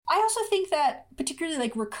also think that particularly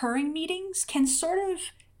like recurring meetings can sort of,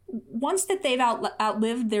 once that they've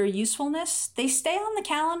outlived their usefulness, they stay on the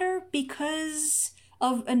calendar because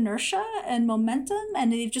of inertia and momentum,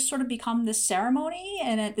 and they've just sort of become this ceremony,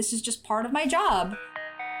 and this is just part of my job.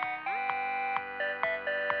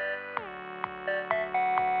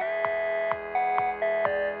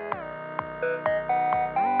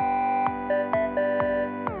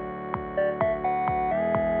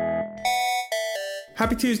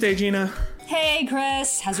 Happy Tuesday, Gina. Hey,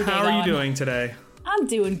 Chris. How's your day going? How are you doing today? I'm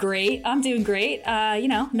doing great.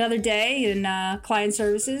 Another day in client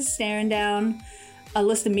services, staring down a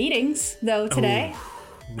list of meetings, though, today.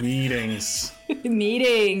 Oh, meetings.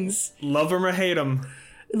 Meetings. Love them or hate them.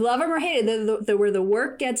 Love them or hate it. Where the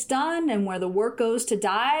work gets done and where the work goes to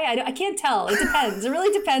die. I can't tell. It depends. It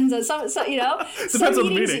really depends on some Depends on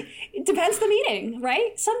the meeting. It depends the meeting,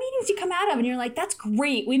 right? Some meetings you come out of and you're like, that's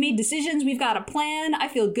great. We made decisions. We've got a plan. I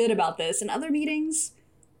feel good about this. And other meetings,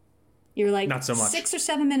 you're like, not so much. 6 or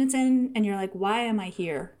 7 minutes in and you're like, why am I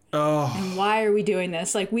here? Oh. And why are we doing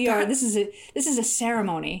this? Like this is a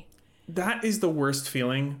ceremony. That is the worst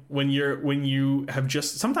feeling when you have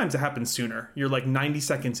just, sometimes it happens sooner. You're like 90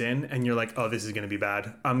 seconds in and you're like, oh, this is going to be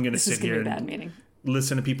bad. I'm going to sit here and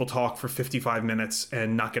listen to people talk for 55 minutes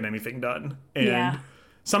and not get anything done. And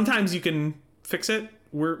sometimes you can fix it.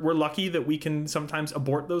 We're lucky that we can sometimes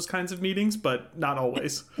abort those kinds of meetings, but not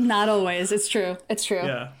always. Not always. It's true.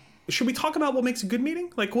 Yeah. Should we talk about what makes a good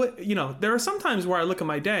meeting? Like there are some times where I look at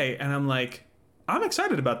my day and I'm like, I'm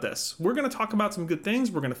excited about this. We're going to talk about some good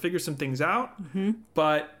things. We're going to figure some things out. Mm-hmm.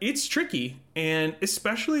 But it's tricky. And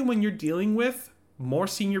especially when you're dealing with more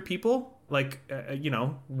senior people, like,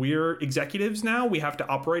 we're executives now. We have to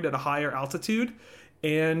operate at a higher altitude.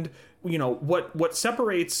 And, what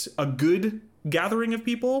separates a good gathering of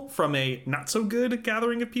people from a not so good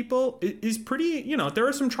gathering of people is pretty, there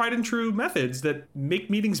are some tried and true methods that make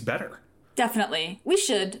meetings better. Definitely. We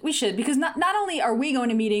should, because not only are we going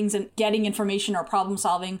to meetings and getting information or problem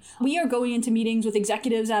solving, we are going into meetings with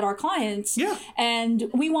executives at our clients. Yeah. And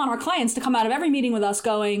we want our clients to come out of every meeting with us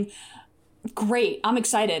going, great, I'm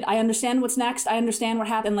excited. I understand what's next. I understand what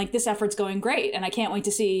happened. Like, this effort's going great. And I can't wait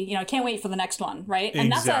to see, I can't wait for the next one. Right.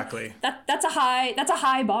 And exactly. That's a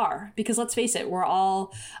high bar, because let's face it, we're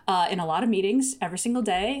all in a lot of meetings every single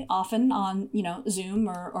day, often on, Zoom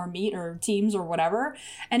or Meet or Teams or whatever.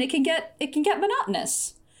 And it can get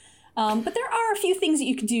monotonous. But there are a few things that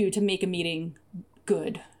you can do to make a meeting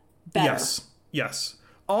good, better. Yes.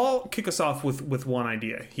 I'll kick us off with one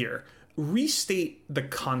idea here. Restate the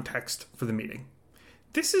context for the meeting.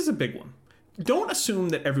 This is a big one. Don't assume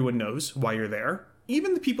that everyone knows why you're there.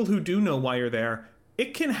 Even the people who do know why you're there,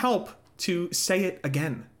 it can help to say it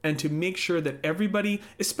again and to make sure that everybody,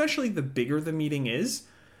 especially the bigger the meeting is,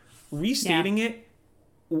 restating it,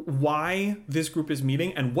 why this group is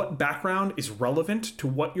meeting and what background is relevant to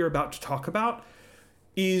what you're about to talk about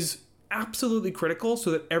is absolutely critical,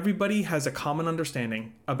 so that everybody has a common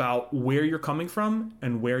understanding about where you're coming from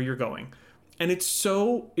and where you're going. And it's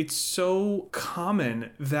so common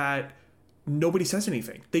that nobody says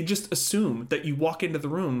anything. They just assume that you walk into the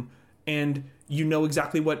room and you know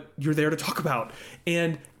exactly what you're there to talk about.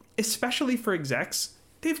 And especially for execs,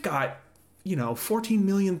 they've got 14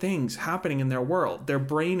 million things happening in their world. Their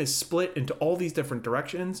brain is split into all these different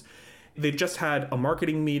directions. They've just had a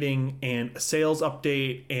marketing meeting and a sales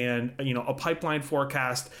update and, a pipeline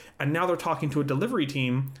forecast. And now they're talking to a delivery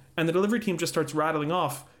team, and the delivery team just starts rattling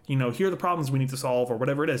off, here are the problems we need to solve or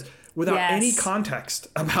whatever it is, without any context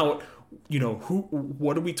about,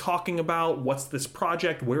 what are we talking about? What's this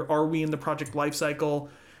project? Where are we in the project lifecycle,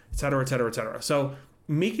 et cetera, et cetera, et cetera. So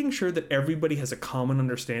making sure that everybody has a common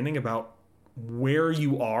understanding about where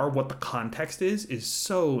you are, what the context is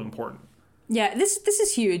so important. Yeah, this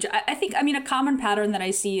is huge. I think, a common pattern that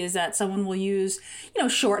I see is that someone will use,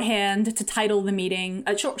 shorthand to title the meeting.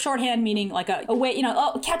 Shorthand meaning like a way,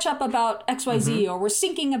 catch up about XYZ, or we're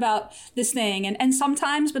syncing about this thing. And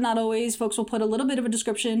sometimes, but not always, folks will put a little bit of a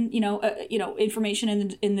description,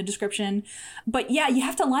 information in the description. But yeah, you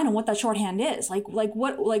have to align on what that shorthand is.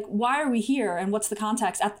 Why are we here and what's the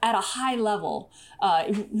context at a high level?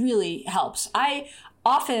 It really helps. I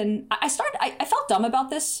felt dumb about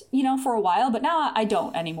this, for a while, but now I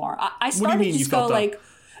don't anymore. I started what do you mean to just go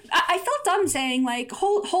I felt dumb saying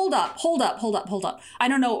hold up. I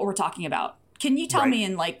don't know what we're talking about. Can you tell me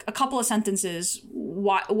in a couple of sentences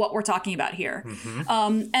what we're talking about here.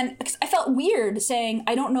 And I felt weird saying,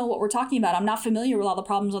 I don't know what we're talking about. I'm not familiar with all the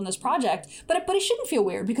problems on this project, but it shouldn't feel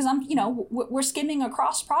weird because we're skimming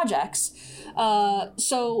across projects.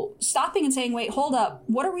 So stopping and saying, wait, hold up,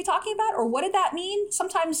 what are we talking about? Or what did that mean?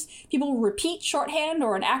 Sometimes people repeat shorthand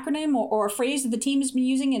or an acronym or a phrase that the team has been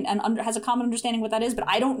using and has a common understanding what that is, but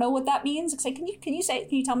I don't know what that means. It's like, can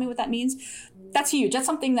you tell me what that means? That's huge. That's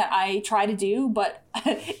something that I try to do, but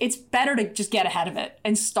it's better to just get ahead of it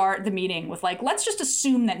and start the meeting with like, let's just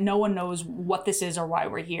assume that no one knows what this is or why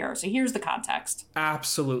we're here. So here's the context.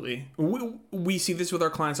 Absolutely. We see this with our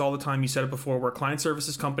clients all the time. You said it before, we're a client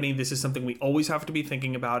services company. This is something we always have to be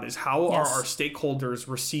thinking about is how are our stakeholders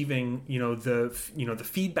receiving, the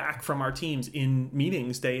feedback from our teams in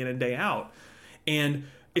meetings day in and day out. And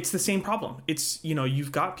it's the same problem. It's,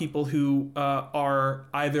 you've got people who are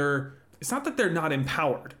either, it's not that they're not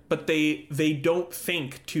empowered, but they don't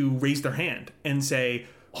think to raise their hand and say,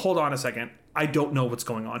 hold on a second, I don't know what's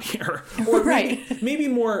going on here. Or maybe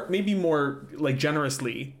more like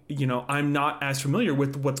generously, I'm not as familiar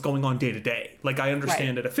with what's going on day to day. Like I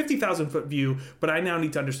understand at a 50,000 foot view, but I now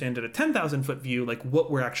need to understand at a 10,000 foot view, like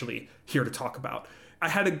what we're actually here to talk about. I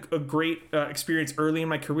had a great experience early in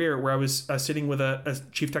my career where I was sitting with a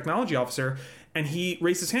chief technology officer, and he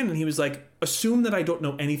raised his hand and he was like, assume that I don't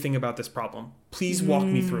know anything about this problem. Please walk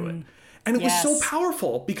me through it. And it was so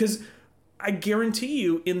powerful because I guarantee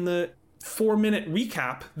you in the 4-minute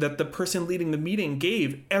recap that the person leading the meeting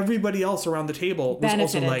gave, everybody else around the table was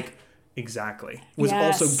also like, exactly, was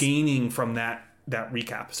also gaining from that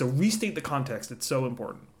recap. So restate the context. It's so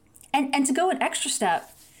important. And to go an extra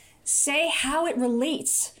step, say how it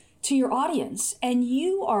relates to your audience. And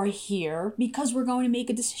you are here because we're going to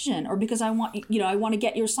make a decision, or because I want to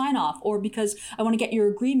get your sign off, or because I want to get your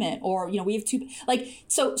agreement, or, we have two, like,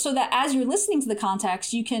 so that as you're listening to the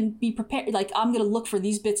context, you can be prepared. Like, I'm going to look for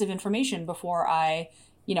these bits of information before I,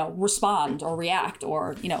 respond or react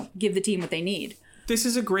or, give the team what they need. This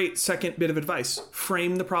is a great second bit of advice.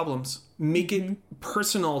 Frame the problems. Make it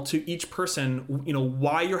personal to each person,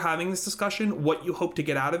 why you're having this discussion, what you hope to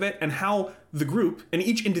get out of it, and how the group and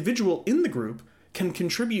each individual in the group can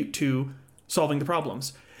contribute to solving the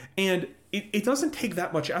problems. And it doesn't take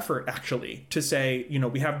that much effort, actually, to say,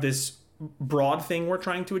 we have this broad thing we're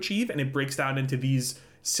trying to achieve, and it breaks down into these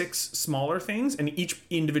 6 smaller things, and each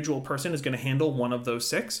individual person is going to handle one of those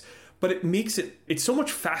 6. But it makes it's so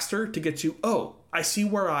much faster to get to, I see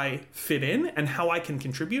where I fit in and how I can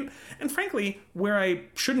contribute. And frankly, where I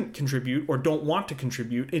shouldn't contribute or don't want to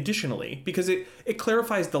contribute additionally, because it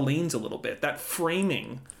clarifies the lanes a little bit. That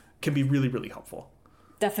framing can be really, really helpful.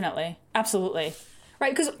 Definitely. Absolutely.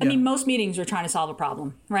 Right. Because, I mean, most meetings are trying to solve a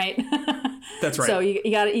problem, right? That's right. So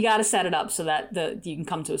you got to set it up so that you can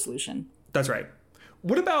come to a solution. That's right.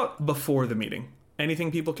 What about before the meeting?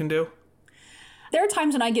 Anything people can do? There are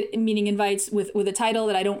times when I get meeting invites with a title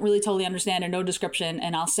that I don't really totally understand and no description,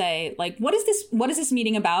 and I'll say, like, what is this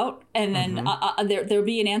meeting about? And then there'll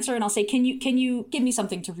be an answer, and I'll say, can you give me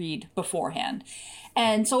something to read beforehand?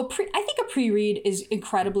 And so I think a pre-read is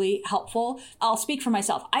incredibly helpful. I'll speak for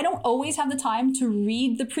myself. I don't always have the time to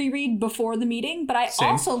read the pre-read before the meeting, but I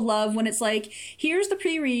also love when it's like, here's the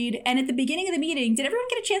pre-read, and at the beginning of the meeting, did everyone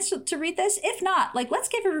get a chance to read this? If not, like, let's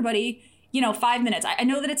give everybody 5 minutes. I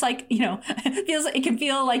know that it's like, it can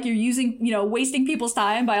feel like you're using, wasting people's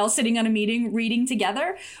time by all sitting on a meeting, reading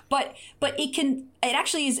together, but it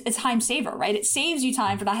actually is a time saver, right? It saves you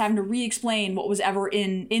time for not having to re-explain what was ever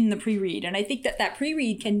in the pre-read. And I think that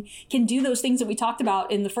pre-read can do those things that we talked about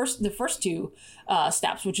in the first 2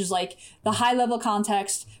 steps, which is like the high level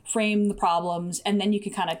context, frame the problems, and then you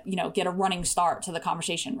can kind of, get a running start to the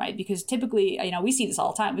conversation, right? Because typically, we see this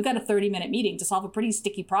all the time. We've got a 30-minute meeting to solve a pretty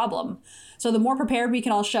sticky problem. So the more prepared we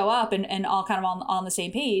can all show up and all kind of on the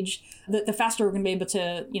same page, the faster we're going to be able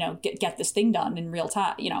to, get this thing done in real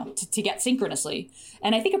time, to get synchronously.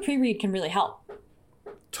 And I think a pre-read can really help.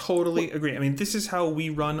 Totally agree. I mean, this is how we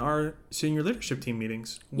run our senior leadership team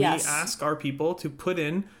meetings. We ask our people to put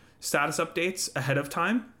in status updates ahead of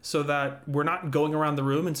time so that we're not going around the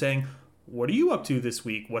room and saying, what are you up to this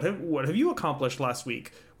week? What have you accomplished last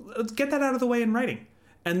week? Let's get that out of the way in writing.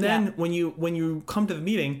 And then when you come to the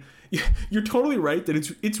meeting, you're totally right that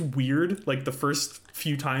it's weird, like the first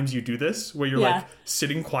few times you do this, where you're like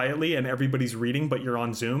sitting quietly and everybody's reading, but you're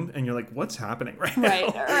on Zoom and you're like, what's happening right now?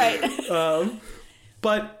 Right.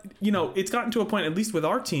 But, it's gotten to a point, at least with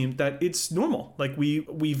our team, that it's normal. Like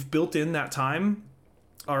we've built in that time.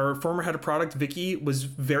 Our former head of product, Vicky, was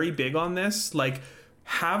very big on this. Like,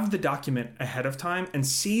 have the document ahead of time and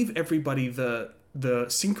save everybody the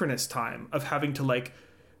synchronous time of having to, like,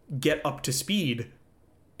 get up to speed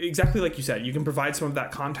exactly like you said, you can provide some of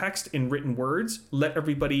that context in written words, let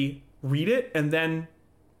everybody read it, and then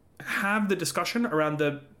have the discussion around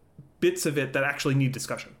the bits of it that actually need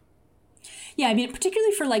discussion. Yeah, I mean,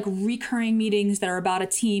 particularly for like recurring meetings that are about a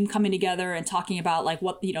team coming together and talking about like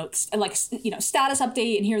what, status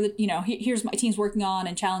update and here's my team's working on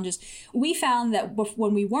and challenges. We found that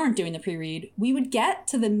when we weren't doing the pre-read, we would get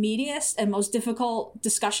to the meatiest and most difficult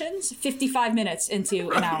discussions 55 minutes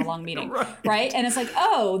into an hour-long meeting, right? And it's like,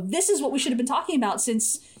 oh, this is what we should have been talking about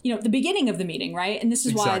since, the beginning of the meeting, right? And this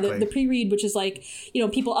is why the pre-read, which is like,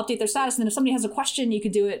 people update their status, and then if somebody has a question, you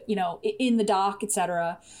could do it, in the doc,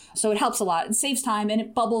 etc. So it helps a lot. It saves time, and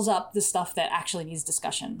it bubbles up the stuff that actually needs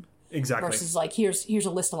discussion. Exactly. Versus like, here's a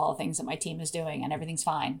list of all the things that my team is doing, and everything's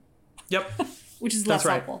fine. Yep. Which is less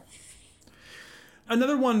helpful.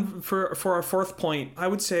 Another one for our fourth point, I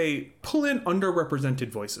would say pull in underrepresented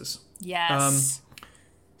voices. Yes.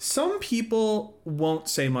 Some people won't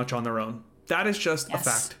say much on their own. That is just a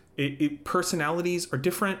fact. Personalities are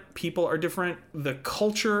different. People are different. The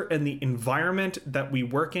culture and the environment that we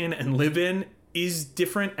work in and live in is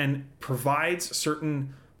different and provides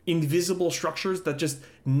certain invisible structures that just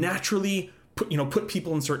naturally put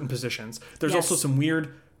people in certain positions. There's also some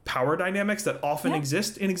weird power dynamics that often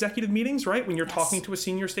exist in executive meetings, right? When you're talking to a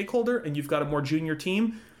senior stakeholder and you've got a more junior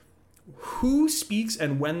team, who speaks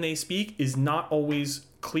and when they speak is not always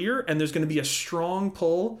clear, and there's going to be a strong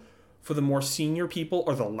pull for the more senior people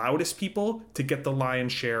or the loudest people to get the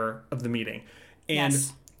lion's share of the meeting. And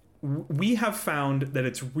we have found that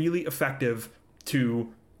it's really effective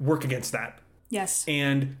to work against that. Yes.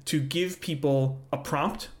 And to give people a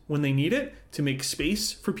prompt when they need it, to make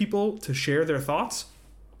space for people to share their thoughts.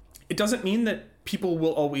 It doesn't mean that people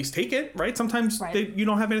will always take it, right? Sometimes you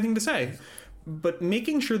don't have anything to say. But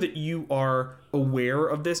making sure that you are aware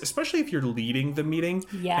of this, especially if you're leading the meeting,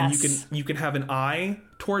 and you can have an eye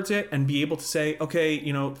towards it and be able to say, okay,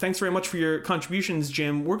 thanks very much for your contributions,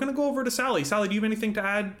 Jim. We're going to go over to Sally. Sally, do you have anything to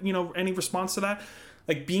add? Any response to that?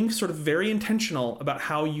 Like being sort of very intentional about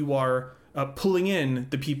how you are pulling in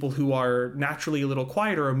the people who are naturally a little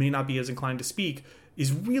quieter or may not be as inclined to speak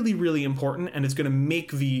is really, really important, and is going to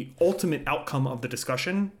make the ultimate outcome of the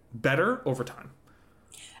discussion better over time.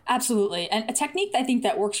 Absolutely. And a technique I think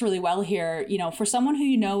that works really well here, for someone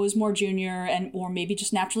who is more junior or maybe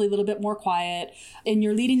just naturally a little bit more quiet, and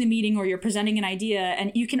you're leading the meeting or you're presenting an idea,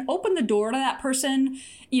 and you can open the door to that person,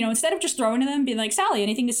 instead of just throwing to them, being like, Sally,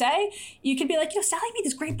 anything to say? You could be like, Sally made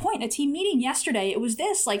this great point in a team meeting yesterday. It was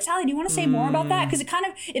this, like, Sally, do you want to say more about that? Because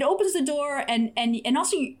it opens the door, and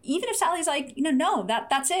also, even if Sally's like, no,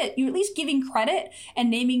 that's it. You're at least giving credit and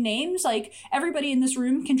naming names. Like, everybody in this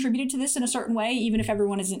room contributed to this in a certain way, even if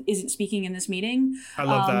everyone isn't speaking in this meeting. I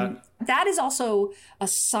love that. That is also a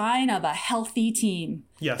sign of a healthy team.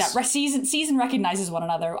 Yes. That season recognizes one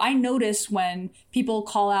another. I notice when people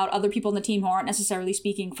call out other people in the team who aren't necessarily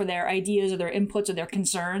speaking for their ideas or their inputs or their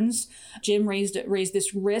concerns. Jim raised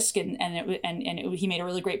this risk, and he made a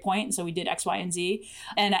really great point, and so we did X, Y, and Z.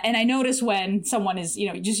 And I notice when someone is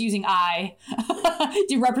just using I,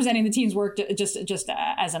 representing the team's work just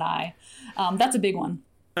as an I. That's a big one.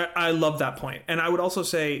 I love that point. And I would also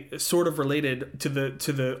say, sort of related to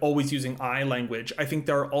the always using I language, I think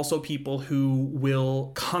there are also people who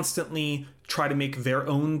will constantly try to make their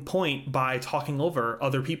own point by talking over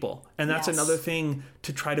other people. And that's another thing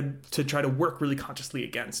to try to work really consciously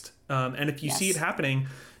against. And if you see it happening,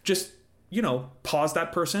 just pause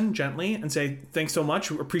that person gently and say, thanks so much.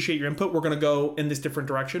 Appreciate your input. We're going to go in this different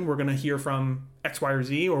direction. We're going to hear from X, Y, or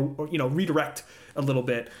Z, or redirect a little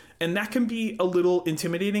bit. And that can be a little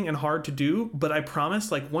intimidating and hard to do, but I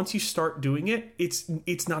promise, like, once you start doing it,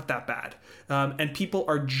 it's not that bad. And people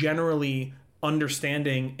are generally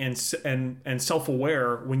understanding and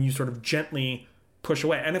self-aware when you sort of gently push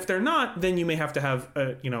away. And if they're not, then you may have to have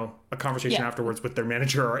a conversation afterwards with their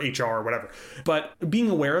manager or HR or whatever. But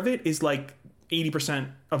being aware of it is like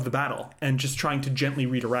 80% of the battle, and just trying to gently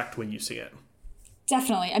redirect when you see it.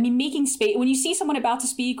 Definitely. I mean, making space, when you see someone about to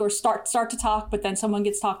speak or start to talk, but then someone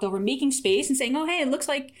gets talked over, making space and saying, oh, hey, it looks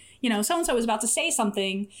like, so-and-so was about to say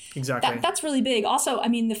something. Exactly. That's really big. Also, I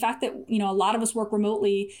mean, the fact that, a lot of us work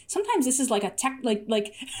remotely, sometimes this is like a tech,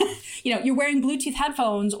 like you're wearing Bluetooth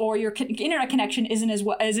headphones, or your internet connection isn't as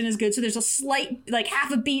good. So there's a slight, like,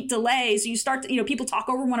 half a beat delay. So you start to, people talk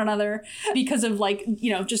over one another because of, like,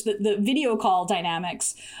 just the video call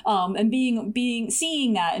dynamics. And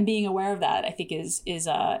seeing that and being aware of that, I think is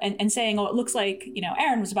and saying, oh, it looks like,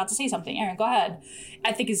 Aaron was about to say something. Aaron, go ahead.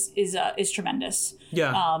 I think is tremendous.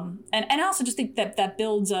 Yeah. And I also just think that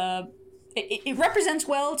builds a it represents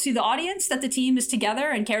well to the audience that the team is together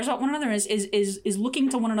and cares about one another, is looking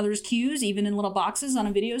to one another's cues, even in little boxes on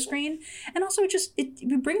a video screen. And also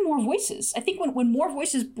we bring more voices. I think when more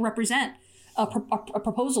voices represent a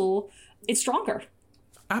proposal, it's stronger.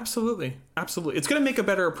 Absolutely. Absolutely. It's going to make a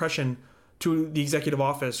better impression to the executive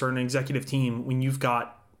office or an executive team when you've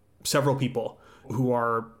got several people who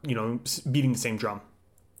are, beating the same drum.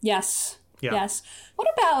 Yes. Yeah. Yes. What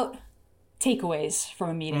about takeaways from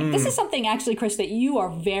a meeting? This is something actually, Chris, that you are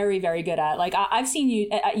very, very good at. Like I've seen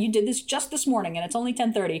you did this just this morning, and it's only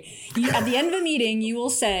 10:30. At the end of a meeting, you will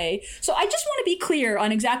say, so I just want to be clear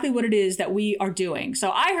on exactly what it is that we are doing. So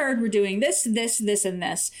I heard we're doing this, this, this, and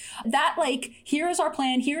this. That, like, here is our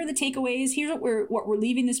plan. Here are the takeaways. Here's what we're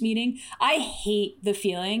leaving this meeting. I hate the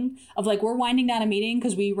feeling of like we're winding down a meeting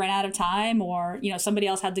because we ran out of time, or somebody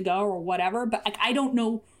else had to go or whatever. But like I don't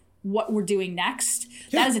know what we're doing next.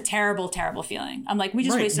 Yeah. That is a terrible, terrible feeling. I'm like, we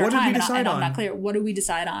just Right. wasted our What did we time decide and I'm on? not clear. What do we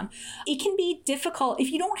decide on? It can be difficult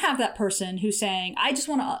if you don't have that person who's saying, I just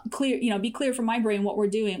want to be clear from my brain what we're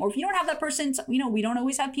doing. Or if you don't have that person, we don't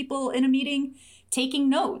always have people in a meeting taking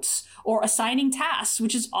notes or assigning tasks,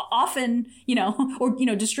 which is often, or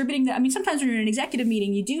distributing that. I mean, sometimes when you're in an executive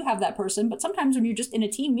meeting, you do have that person, but sometimes when you're just in a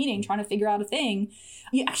team meeting trying to figure out a thing,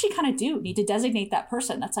 you actually kind of do need to designate that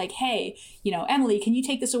person. That's like, hey, Emily, can you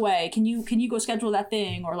take this away? Can you go schedule that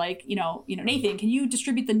thing? Or like, Nathan, can you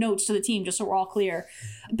distribute the notes to the team just so we're all clear?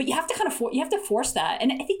 But you have to you have to force that.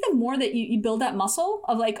 And I think the more that you build that muscle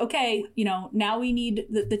of like, okay, now we need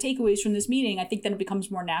the takeaways from this meeting, I think then it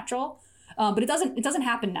becomes more natural. But it doesn't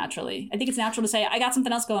happen naturally. I think it's natural to say, I got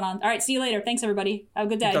something else going on. All right, see you later. Thanks, everybody. Have a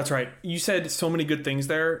good day. That's right. You said so many good things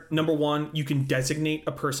there. Number one, you can designate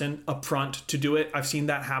a person up front to do it. I've seen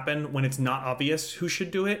that happen when it's not obvious who should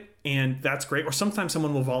do it. And that's great. Or sometimes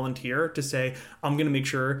someone will volunteer to say, I'm going to make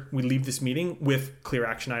sure we leave this meeting with clear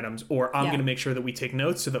action items, or I'm going to make sure that we take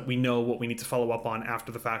notes so that we know what we need to follow up on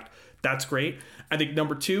after the fact. That's great. I think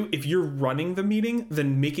number two, if you're running the meeting,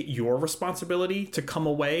 then make it your responsibility to come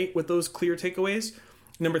away with those clear takeaways.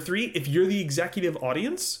 Number three, if you're the executive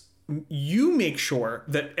audience, you make sure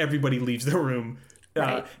that everybody leaves the room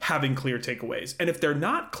having clear takeaways. And if they're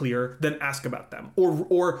not clear, then ask about them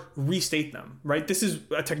or restate them, right? This is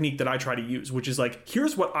a technique that I try to use, which is like,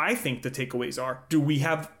 here's what I think the takeaways are. Do we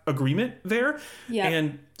have agreement there? Yeah.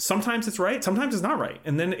 And sometimes it's right, sometimes it's not right.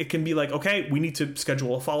 And then it can be like, okay, we need to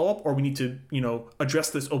schedule a follow-up, or we need to,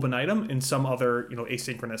 address this open item in some other,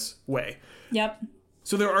 asynchronous way. Yep.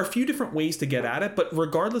 So there are a few different ways to get at it, but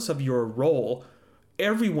regardless of your role,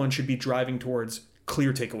 everyone should be driving towards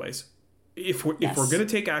clear takeaways. If we're going to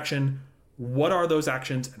take action, what are those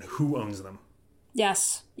actions and who owns them?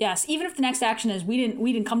 Yes. Even if the next action is we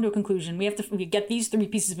didn't come to a conclusion, we get these 3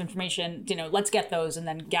 pieces of information. Let's get those and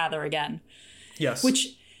then gather again. Yes.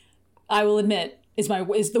 Which I will admit is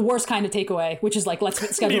the worst kind of takeaway, which is like, let's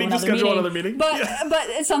schedule another meeting. But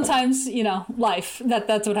but sometimes life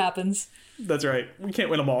that's what happens. That's right. We can't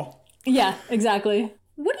win them all. Yeah, exactly.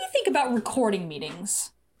 What do you think about recording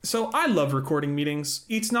meetings? So I love recording meetings.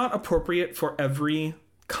 It's not appropriate for every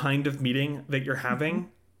kind of meeting that you're having,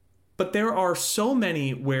 but there are so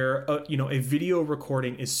many where a video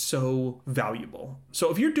recording is so valuable. So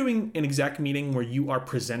if you're doing an exec meeting where you are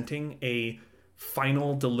presenting a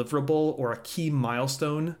final deliverable or a key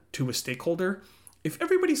milestone to a stakeholder, if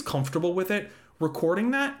everybody's comfortable with it, recording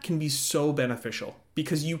that can be so beneficial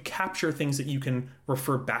because you capture things that you can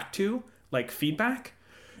refer back to, like feedback.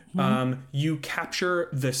 You capture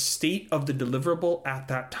the state of the deliverable at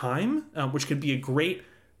that time, which could be a great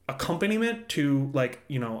accompaniment to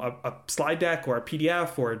a slide deck or a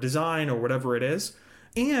PDF or a design or whatever it is.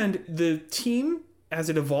 And the team, as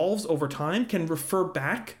it evolves over time, can refer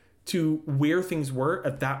back to where things were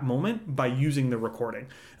at that moment by using the recording.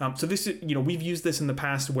 So this is, we've used this in the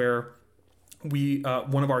past where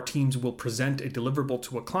one of our teams will present a deliverable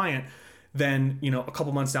to a client. Then, a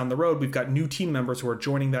couple months down the road, we've got new team members who are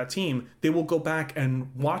joining that team. They will go back and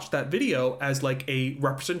watch that video as like a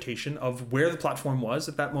representation of where the platform was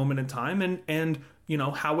at that moment in time and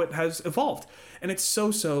how it has evolved. And it's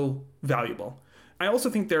so valuable. I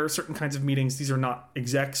also think there are certain kinds of meetings, these are not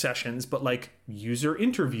exec sessions, but like user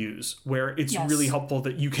interviews where it's really helpful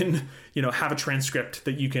that you can, have a transcript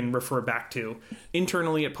that you can refer back to.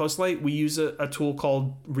 Internally at Postlight, we use a tool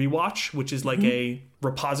called Rewatch, which is like a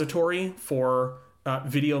repository for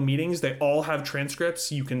video meetings. They all have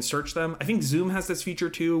transcripts. You can search them. I think Zoom has this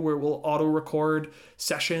feature too, where it will auto record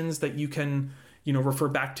sessions that you can, refer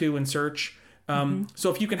back to and search. So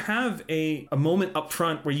if you can have a moment up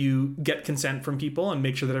front where you get consent from people and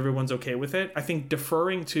make sure that everyone's okay with it, I think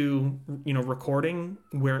deferring to, recording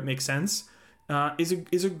where it makes sense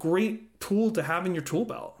is a great tool to have in your tool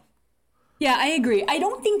belt. Yeah, I agree. I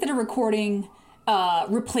don't think that a recording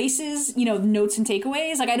replaces, notes and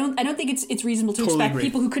takeaways. Like I don't think it's reasonable to expect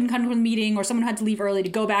people who couldn't come to the meeting or someone who had to leave early to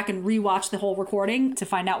go back and rewatch the whole recording to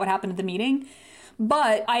find out what happened at the meeting.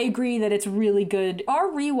 But I agree that it's really good. Our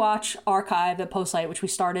rewatch archive at Postlight, which we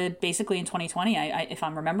started basically in 2020, if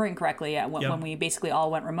I'm remembering correctly, when we basically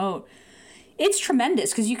all went remote. It's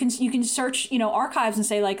tremendous because you can search, archives and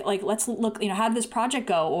say like let's look, how did this project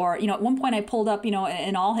go? Or, at one point I pulled up, in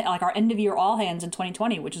all like our end of year all hands in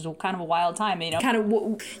 2020, which is kind of a wild time,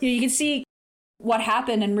 you can see what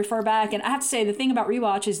happened and refer back. And I have to say, the thing about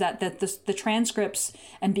rewatch is that the transcripts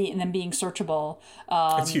and them being searchable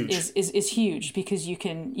it's huge. is huge, because you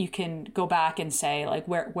can go back and say like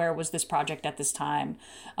where was this project at this time.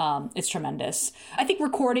 It's tremendous. I think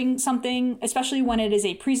recording something, especially when it is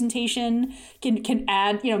a presentation, can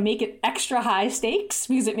add, make it extra high stakes,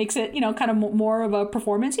 because it makes it, kind of more of a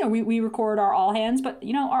performance. We record our all hands, but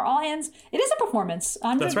our all hands, it is a performance.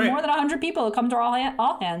 That's right. More than 100 people come to our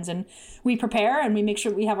all hands, and we prepare and we make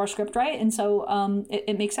sure we have our script right. And so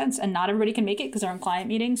it makes sense. And not everybody can make it because they're in client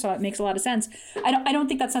meetings. So it makes a lot of sense. I don't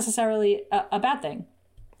think that's necessarily a bad thing.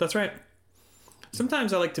 That's right.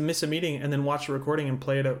 Sometimes I like to miss a meeting and then watch a recording and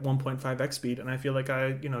play it at 1.5x speed. And I feel like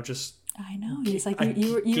I know. It's like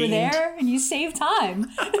you were there and you saved time.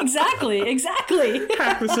 Exactly.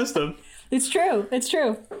 Hack the system. It's true.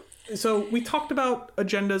 So we talked about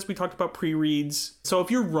agendas. We talked about pre-reads. So if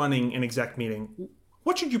you're running an exec meeting,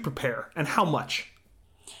 what should you prepare and how much?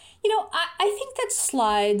 I think that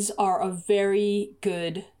slides are a very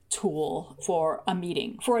good tool for a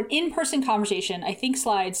meeting. For an in-person conversation, I think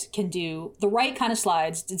slides can do the right kind of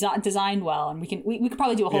slides, designed well, and we could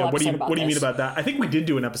probably do a whole episode about this. What do you mean about that? I think we did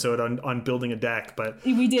do an episode on building a deck, but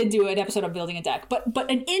we did do an episode on building a deck. But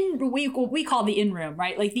we call the in-room,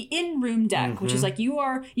 right? Like the in-room deck, which is like you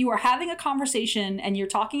are having a conversation and you're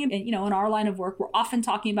talking, in our line of work, we're often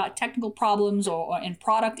talking about technical problems or in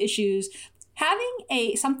product issues.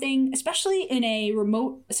 Having something, especially in a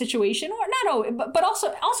remote situation, or not always, but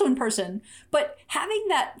also in person, but having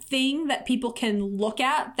that thing that people can look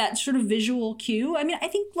at, that sort of visual cue. I mean, I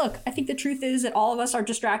think the truth is that all of us are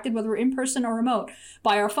distracted, whether we're in person or remote,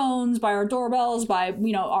 by our phones, by our doorbells, by,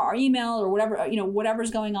 our email or whatever,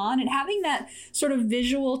 whatever's going on, and having that sort of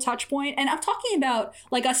visual touch point. And I'm talking about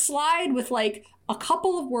like a slide with like a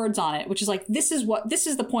couple of words on it, which is like, this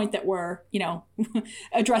is the point that we're,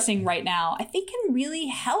 addressing right now, I think can really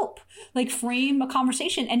help like frame a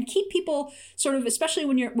conversation and keep people sort of, especially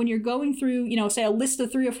when you're going through, say a list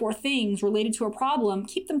of 3 or 4 things related to a problem,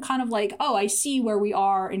 keep them kind of like, oh, I see where we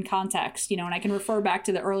are in context, and I can refer back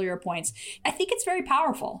to the earlier points. I think it's very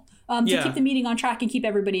powerful to keep the meeting on track and keep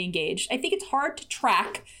everybody engaged. I think it's hard to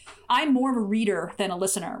track. I'm more of a reader than a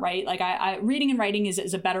listener, right? Like I reading and writing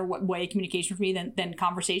is a better way of communication for me than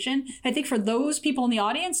conversation. I think for those people in the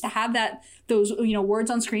audience to have those words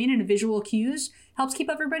on screen and visual cues helps keep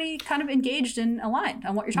everybody kind of engaged and aligned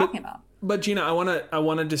on what you're talking about. But Gina, I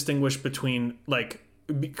want to distinguish between like,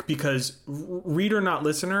 because reader not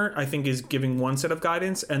listener I think is giving one set of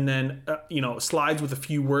guidance, and then slides with a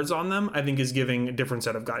few words on them I think is giving a different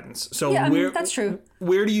set of guidance. So that's true.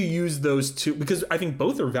 Where do you use those two? Because I think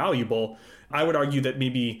both are valuable. I would argue that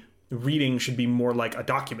maybe reading should be more like a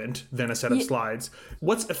document than a set of slides.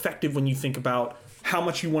 What's effective when you think about how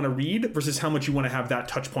much you want to read versus how much you want to have that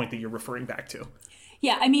touch point that you're referring back to?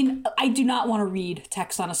 Yeah, I mean, I do not want to read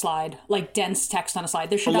text on a slide, like dense text on a slide.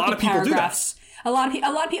 There should not be paragraphs. A lot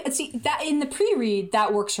of people see that in the pre-read,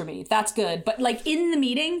 that works for me. That's good. But like in the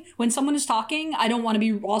meeting, when someone is talking, I don't want to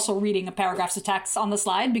be also reading a paragraphs of text on the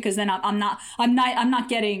slide, because then I'm not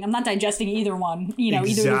digesting either one,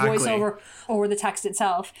 either the voiceover or the text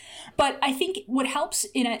itself. But I think what helps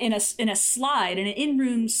in a slide, in an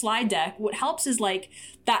in-room slide deck, what helps is like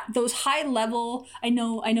that those high level. I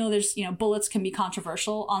know there's bullets can be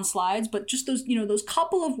controversial on slides, but just those those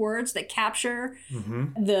couple of words that capture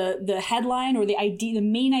the headline or the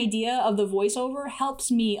main idea of the voiceover helps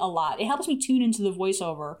me a lot. It helps me tune into the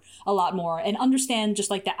voiceover a lot more and understand just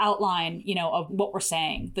like the outline of what we're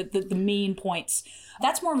saying, the main points.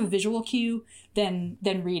 That's more of a visual cue than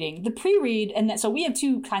reading. The pre-read, and so we have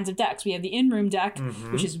 2 kinds of decks. We have the in-room deck,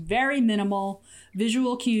 which is very minimal,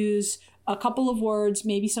 visual cues, a couple of words,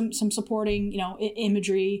 maybe some supporting,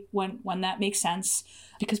 imagery when that makes sense,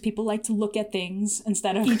 because people like to look at things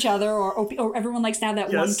instead of each other, or everyone likes to have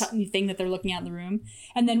that one thing that they're looking at in the room.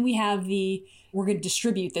 And then we have we're going to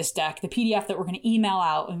distribute this deck, the PDF that we're going to email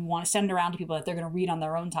out and we want to send it around to people that they're going to read on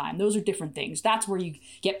their own time. Those are different things. That's where you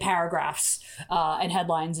get paragraphs and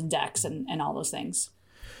headlines and decks and all those things.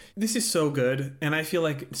 This is so good, and I feel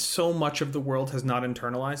like so much of the world has not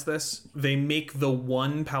internalized this. They make the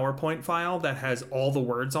one PowerPoint file that has all the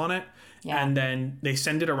words on it, and then they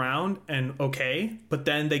send it around, and but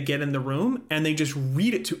then they get in the room and they just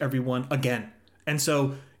read it to everyone again. And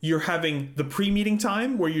so you're having the pre-meeting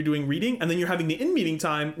time where you're doing reading, and then you're having the in-meeting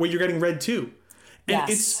time where you're getting read to. And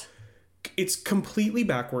it's completely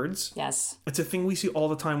backwards. Yes. It's a thing we see all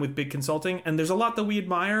the time with big consulting. And there's a lot that we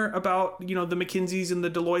admire about, the McKinseys and the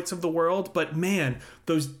Deloittes of the world. But man,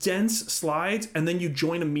 those dense slides, and then you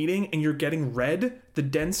join a meeting and you're getting read the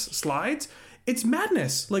dense slides. It's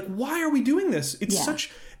madness. Like, why are we doing this? It's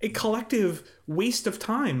such a collective waste of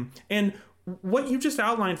time. And what you just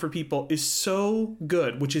outlined for people is so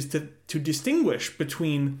good, which is to distinguish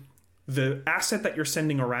between the asset that you're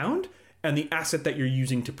sending around and the asset that you're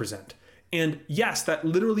using to present. And yes, that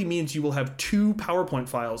literally means you will have 2 PowerPoint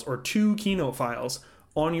files or 2 Keynote files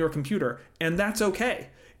on your computer, and that's okay.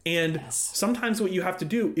 And sometimes what you have to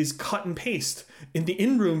do is cut and paste. In the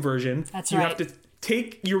in-room version, you have to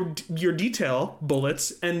take your detail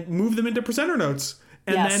bullets and move them into presenter notes.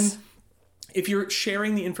 And then if you're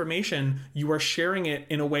sharing the information, you are sharing it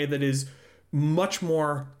in a way that is much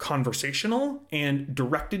more conversational and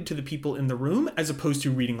directed to the people in the room, as opposed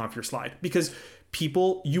to reading off your slide. Because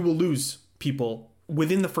you will lose people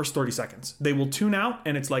within the first 30 seconds. They will tune out,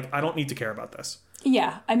 and it's like, I don't need to care about this.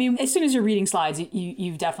 Yeah, I mean, as soon as you're reading slides,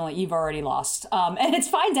 you've already lost. And it's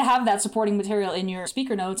fine to have that supporting material in your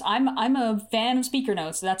speaker notes. I'm a fan of speaker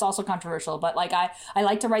notes. That's also controversial, but like I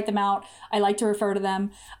like to write them out. I like to refer to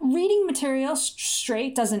them. Reading material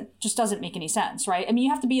straight doesn't make any sense, right? I mean,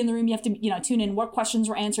 you have to be in the room. You have to tune in what questions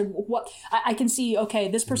were answered. What I can see. Okay,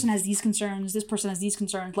 this person has these concerns. This person has these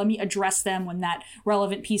concerns. Let me address them when that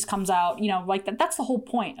relevant piece comes out. Like that. That's the whole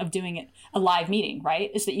point of doing it a live meeting,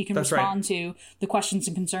 right? Is that you can respond to the questions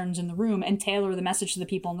and concerns in the room and tailor the message to the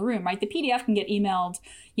people in the room, right? The PDF can get emailed,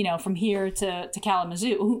 from here to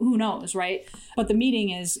Kalamazoo. Who knows, right? But the meeting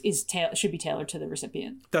should be tailored to the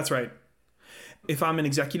recipient. That's right. If I'm an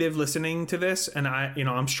executive listening to this and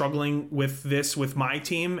I'm struggling with this with my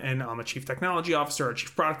team, and I'm a chief technology officer or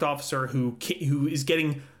chief product officer who is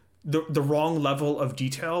getting the wrong level of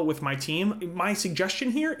detail with my team, my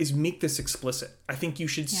suggestion here is make this explicit. I think you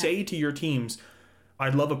should say to your teams,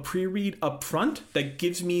 I'd love a pre-read up front that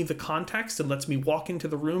gives me the context and lets me walk into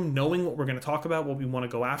the room knowing what we're going to talk about, what we want to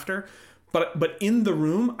go after. But in the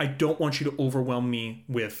room, I don't want you to overwhelm me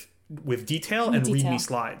with detail and read me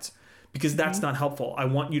slides, because that's not helpful. I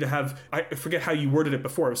want you to have, I forget how you worded it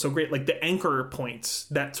before. It was so great. Like the anchor points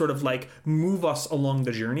that sort of like move us along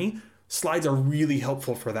the journey. Slides are really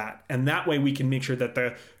helpful for that. And that way we can make sure that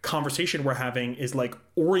the conversation we're having is like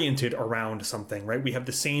oriented around something, right? We have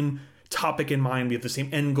the same topic in mind. We have the same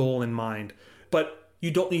end goal in mind, but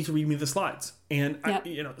you don't need to read me the slides. And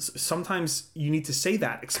sometimes you need to say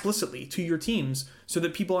that explicitly to your teams so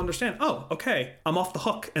that people understand, oh, okay, I'm off the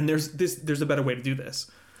hook, and there's a better way to do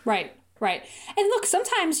this. Right. Right. And look,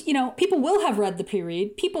 sometimes, people will have read the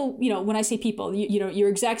pre-read. People, when I say people, your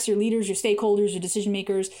execs, your leaders, your stakeholders, your decision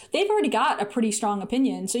makers, they've already got a pretty strong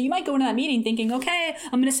opinion. So you might go into that meeting thinking, okay,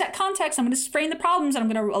 I'm going to set context, I'm going to frame the problems, and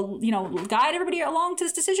I'm going to, guide everybody along to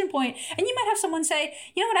this decision point. And you might have someone say,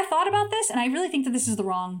 what, I thought about this, and I really think that this is the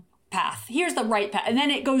wrong path. Here's the right path. And then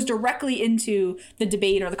it goes directly into the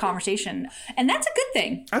debate or the conversation. And that's a good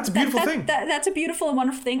thing. That's a beautiful thing. That's a beautiful and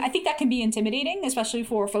wonderful thing. I think that can be intimidating, especially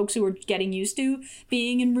for folks who are getting used to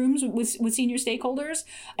being in rooms with senior stakeholders.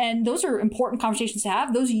 And those are important conversations to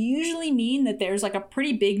have. Those usually mean that there's like a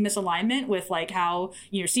pretty big misalignment with like how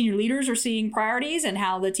your senior leaders are seeing priorities and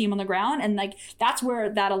how the team on the ground. And like, that's where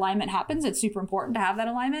that alignment happens. It's super important to have that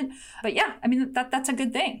alignment. But yeah, I mean, that's a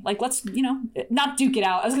good thing. Like, let's, not duke it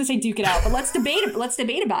out. I was going to say duke it out, but let's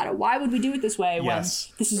debate about it. Why would we do it this way when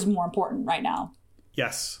this is more important right now?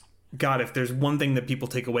 Yes. God, if there's one thing that people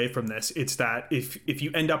take away from this, it's that if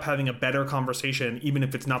you end up having a better conversation, even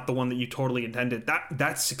if it's not the one that you totally intended,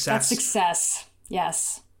 that's success. That's success.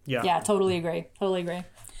 Yes. Yeah. Yeah, totally agree.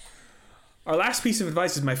 Our last piece of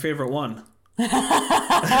advice is my favorite one.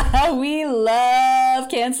 We love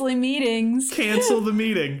canceling meetings. Cancel the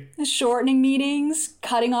meeting. Shortening meetings,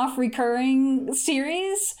 cutting off recurring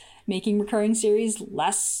series, making recurring series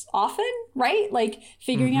less often, right? Like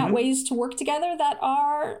figuring out ways to work together that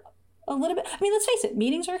are a little bit, I mean, let's face it,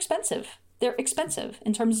 meetings are expensive. They're expensive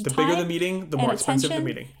in terms of time. The bigger the meeting, the more expensive the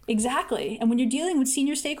meeting. Exactly. And when you're dealing with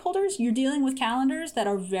senior stakeholders, you're dealing with calendars that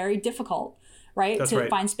are very difficult, right?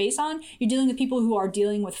 Find space on. You're dealing with people who are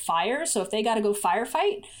dealing with fire. So if they got to go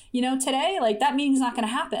firefight, today, like that meeting's not going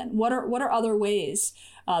to happen. What are other ways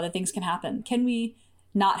that things can happen? Can we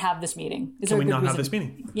not have this meeting? Can we not have this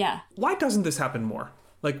meeting? Yeah. Why doesn't this happen more?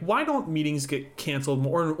 Like, why don't meetings get canceled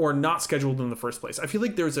or not scheduled in the first place? I feel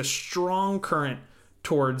like there's a strong current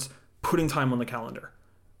towards putting time on the calendar.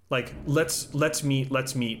 Like, let's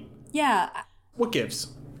meet. Yeah. What gives?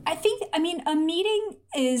 I mean, a meeting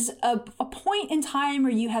is a point in time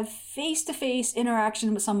where you have face-to-face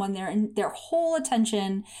interaction with someone there and their whole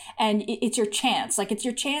attention, and it's your chance. Like, it's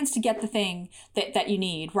your chance to get the thing that you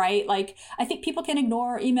need, right? Like, I think people can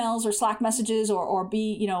ignore emails or Slack messages or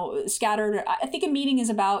be, you know, scattered. I think a meeting is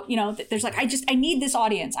about, you know, there's like, I need this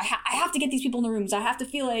audience. I have to get these people in the rooms. I have to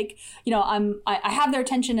feel like, you know, I have their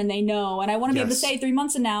attention and they know, and I want to be able to say 3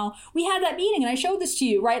 months from now, we had that meeting and I showed this to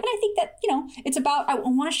you, right? And I think that, you know, it's about, I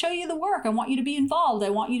want to show you the work. I want you to be involved. I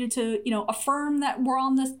want you to, you know, affirm that we're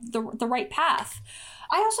on the right path.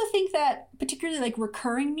 I also think that particularly like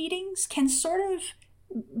recurring meetings can sort of,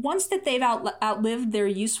 once that they've outlived their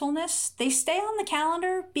usefulness, they stay on the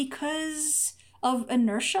calendar because of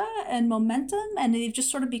inertia and momentum, and they've just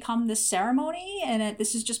sort of become this ceremony, and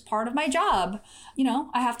this is just part of my job. You know,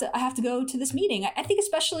 I have to go to this meeting. I think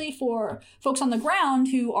especially for folks on the ground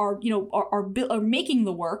who are, you know, are making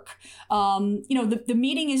the work, you know, the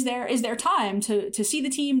meeting is their time to see the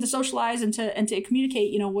team, to socialize, and to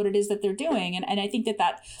communicate, you know, what it is that they're doing. And I think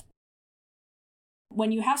that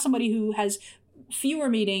when you have somebody who has fewer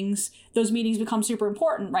meetings, those meetings become super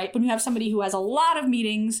important, right? When you have somebody who has a lot of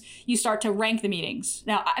meetings, you start to rank the meetings.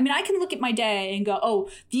 Now, I mean, I can look at my day and go, oh,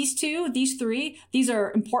 these 2, these 3, these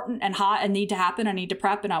are important and hot and need to happen. I need to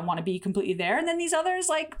prep and I want to be completely there. And then these others,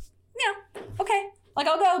 like, you know, okay, like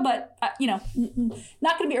I'll go, but you know,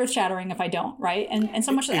 not going to be earth shattering if I don't, right? And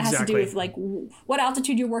so much of that has to do with like what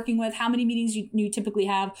altitude you're working with, how many meetings you typically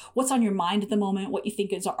have, what's on your mind at the moment, what you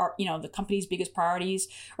think are, you know, the company's biggest priorities,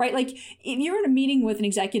 right? Like if you're in a meeting with an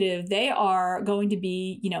executive, they are going to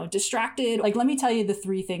be, you know, distracted. Like, let me tell you the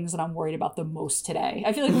 3 things that I'm worried about the most today.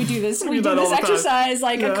 I feel like we do this exercise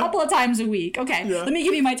like a couple of times a week. Okay, let me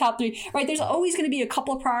give you my top 3, right? There's always going to be a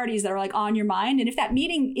couple of priorities that are like on your mind. And if that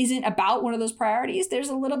meeting isn't about one of those priorities, there's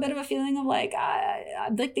a little bit of a feeling of like,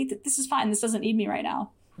 this is fine. This doesn't need me right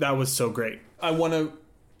now. That was so great. I want to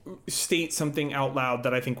state something out loud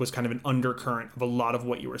that I think was kind of an undercurrent of a lot of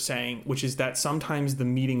what you were saying, which is that sometimes the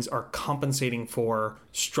meetings are compensating for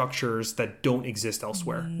structures that don't exist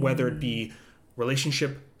elsewhere, whether it be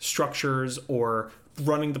relationship structures or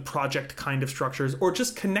running the project kind of structures or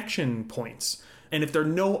just connection points. And if there are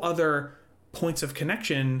no other points of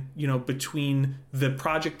connection, you know, between the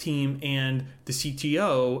project team and the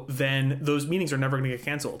CTO, then those meetings are never going to get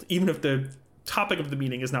canceled, even if the topic of the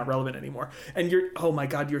meeting is not relevant anymore. And oh my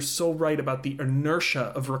God, you're so right about the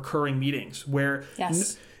inertia of recurring meetings where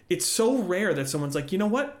it's so rare that someone's like, you know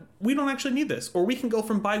what, we don't actually need this, or we can go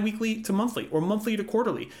from bi-weekly to monthly or monthly to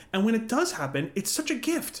quarterly. And when it does happen, it's such a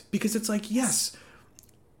gift because it's like, yes,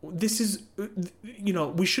 this is, you know,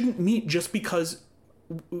 we shouldn't meet just because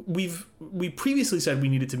we previously said we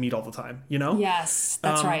needed to meet all the time, you know? Yes,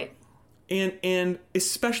 that's right. And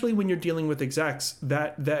especially when you're dealing with execs,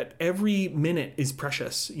 that every minute is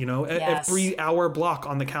precious, you know? Yes. Every hour block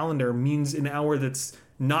on the calendar means an hour that's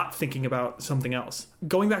not thinking about something else.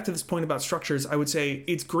 Going back to this point about structures, I would say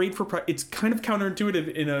it's great for, it's kind of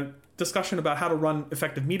counterintuitive in a discussion about how to run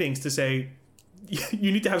effective meetings to say,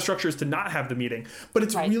 you need to have structures to not have the meeting, but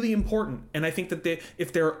it's really important. And I think that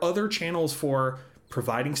if there are other channels for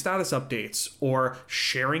providing status updates or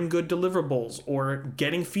sharing good deliverables or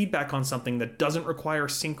getting feedback on something that doesn't require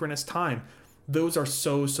synchronous time, those are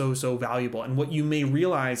so valuable. And what you may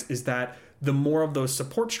realize is that the more of those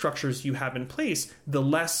support structures you have in place, the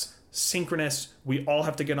less synchronous, we all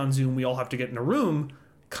have to get on Zoom, we all have to get in a room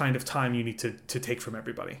kind of time you need to take from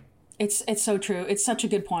everybody. It's so true. It's such a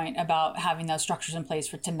good point about having those structures in place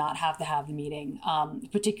to not have to have the meeting,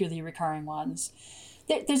 particularly recurring ones.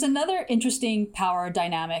 There's another interesting power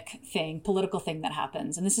dynamic thing, political thing that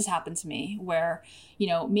happens. And this has happened to me where, you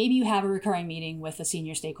know, maybe you have a recurring meeting with a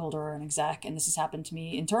senior stakeholder or an exec. And this has happened to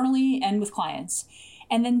me internally and with clients.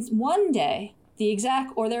 And then one day the exec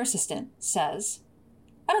or their assistant says,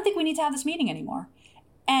 I don't think we need to have this meeting anymore.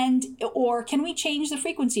 Or can we change the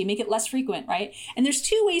frequency, make it less frequent, right? And there's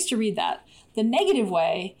 2 ways to read that. The negative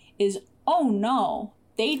way is, oh no,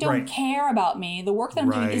 they don't care about me. The work that I'm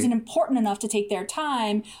doing isn't important enough to take their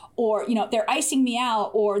time, or, you know, they're icing me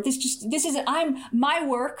out, or my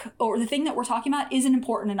work or the thing that we're talking about isn't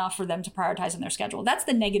important enough for them to prioritize in their schedule. That's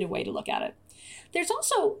the negative way to look at it. There's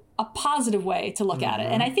also a positive way to look at it.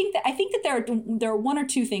 And I think that there are 1 or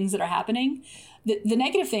 2 things that are happening. The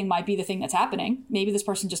negative thing might be the thing that's happening. Maybe this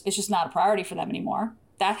person it's just not a priority for them anymore.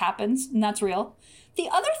 That happens, and that's real. The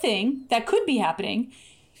other thing that could be happening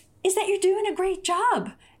is that you're doing a great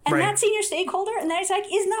job And Right. that senior stakeholder and that exec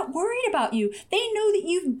is not worried about you. They know that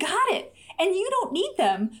you've got it. And you don't need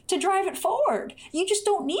them to drive it forward. You just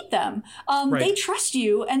don't need them. Right. They trust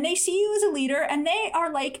you and they see you as a leader, and they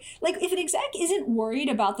are like if an exec isn't worried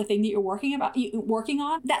about the thing that you're working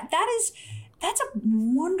on, that's a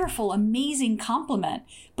wonderful, amazing compliment.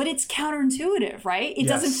 But it's counterintuitive, right? It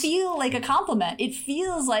doesn't feel like a compliment. It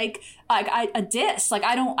feels like a diss. Like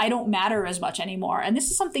I don't matter as much anymore. And this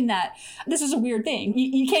is a weird thing.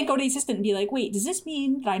 You can't go to the assistant and be like, wait, does this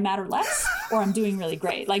mean that I matter less or I'm doing really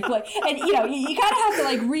great? Like what? And you kind of have to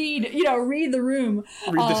like read the room,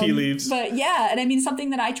 Read the tea leaves. But yeah, and I mean something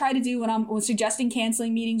that I try to do when I'm suggesting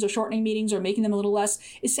canceling meetings or shortening meetings or making them a little less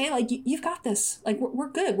is say like, you've got this. Like we're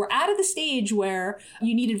good. We're out of the stage where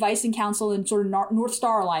you need advice and counsel and sort of North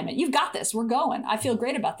Star alignment. You've got this. We're going. I feel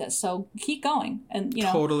great about this. So keep going. And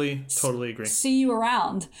Totally agree. See you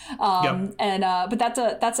around. But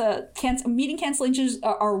that's meeting cancellations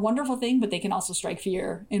are a wonderful thing, but they can also strike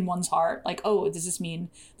fear in one's heart. Like, oh, does this mean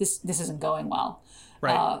this isn't going well?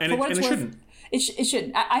 Right. And it shouldn't. It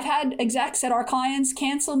shouldn't. I've had execs at our clients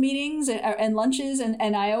cancel meetings and lunches,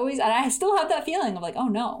 and I still have that feeling of like, oh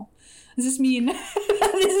no. Does this mean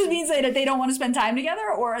that they don't want to spend time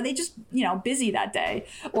together, or are they just busy that day,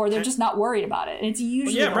 or they're just not worried about it? And it's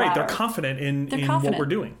usually the latter. They're confident in what we're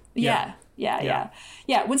doing. Yeah.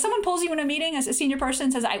 When someone pulls you in a meeting as a senior person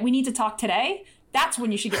and says, "We need to talk today," that's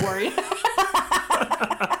when you should get worried.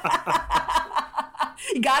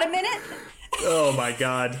 You got a minute? Oh my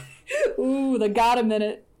God. Ooh, the got a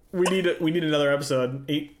minute. We need another episode.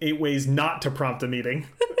 8 ways not to prompt a meeting.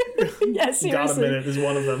 Yeah, seriously. Got a minute is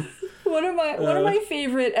one of them. One of my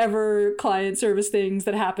favorite ever client service things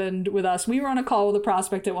that happened with us. We were on a call with a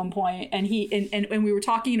prospect at one point, and we were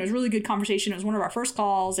talking. And it was a really good conversation. It was one of our first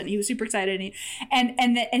calls, and he was super excited.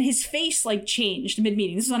 And his face like changed mid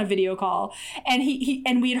meeting. This was on a video call, and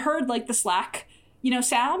we had heard like the Slack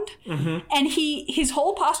sound. Mm-hmm. And his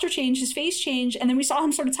whole posture changed, his face changed, and then we saw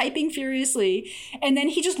him sort of typing furiously, and then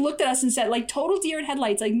he just looked at us and said, like total deer in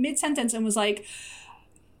headlights, like mid sentence, and was like,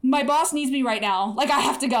 "My boss needs me right now. Like I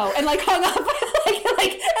have to go," and like hung up.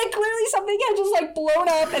 And clearly something had just like blown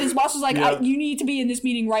up, and his boss was like, "You need to be in this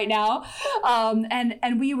meeting right now."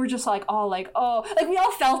 And we were just like, like we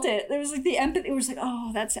all felt it. There was like the empathy. It was like,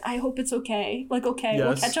 oh, I hope it's okay. Like, okay, yes.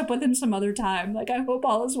 We'll catch up with him some other time. Like, I hope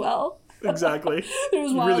all is well. Exactly. It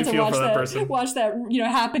was wild really to watch that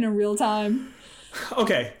happen in real time.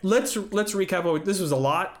 Okay, let's recap this was a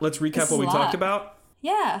lot. Let's recap what we talked about.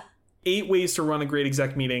 Yeah. 8 ways to run a great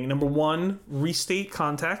exec meeting. Number 1, restate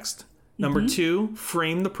context. Number 2,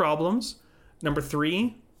 frame the problems. Number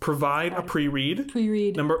 3, provide a pre-read.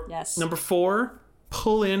 Number 4,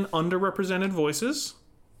 pull in underrepresented voices.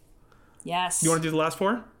 Yes. You want to do the last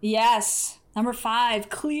 4? Yes. Number 5,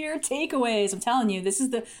 clear takeaways. I'm telling you, this is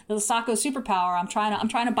the Sacco superpower. I'm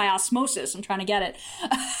trying to by osmosis. I'm trying to get it.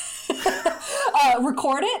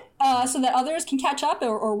 Record it so that others can catch up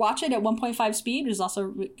or watch it at 1.5 speed, which is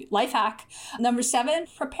also life hack. Number 7,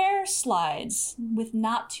 prepare slides with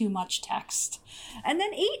not too much text. And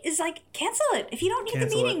then 8 is like cancel it. If you don't need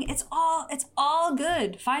the meeting, it's all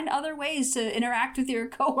good. Find other ways to interact with your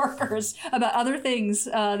coworkers about other things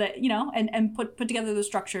that and put together the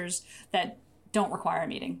structures that don't require a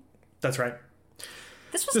meeting. That's right.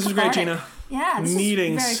 This was great, Gina. Yeah, this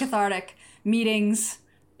meetings. Is very cathartic. Meetings.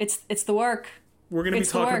 It's the work. We're going to be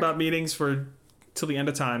talking about meetings till the end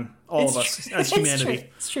of time. All of us as humanity.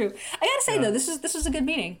 It's true. I got to say though, this was a good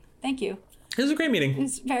meeting. Thank you. It was a great meeting.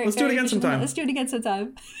 Let's do it again sometime. Let's do it again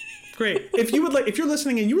sometime. Great. If you're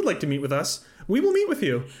listening and you would like to meet with us, we will meet with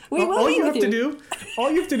you. All you have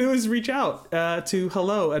to do is reach out to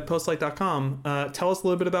hello@postlight.com. Tell us a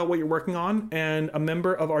little bit about what you're working on, and a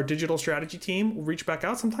member of our digital strategy team will reach back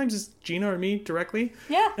out. Sometimes it's Gina or me directly.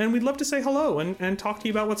 Yeah. And we'd love to say hello and talk to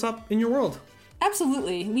you about what's up in your world.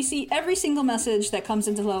 Absolutely. We see every single message that comes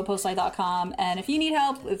into hello@postlight.com. And if you need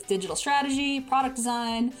help with digital strategy, product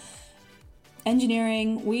design,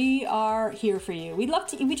 engineering, we are here for you. We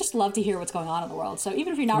just love to hear what's going on in the world. So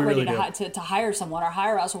even if you're not ready to hire someone or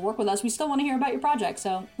hire us or work with us, we still want to hear about your project.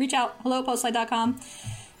 So reach out, hello@postlight.com.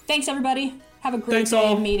 Thanks everybody. Have a great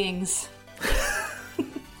day of meetings.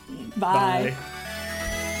 Bye.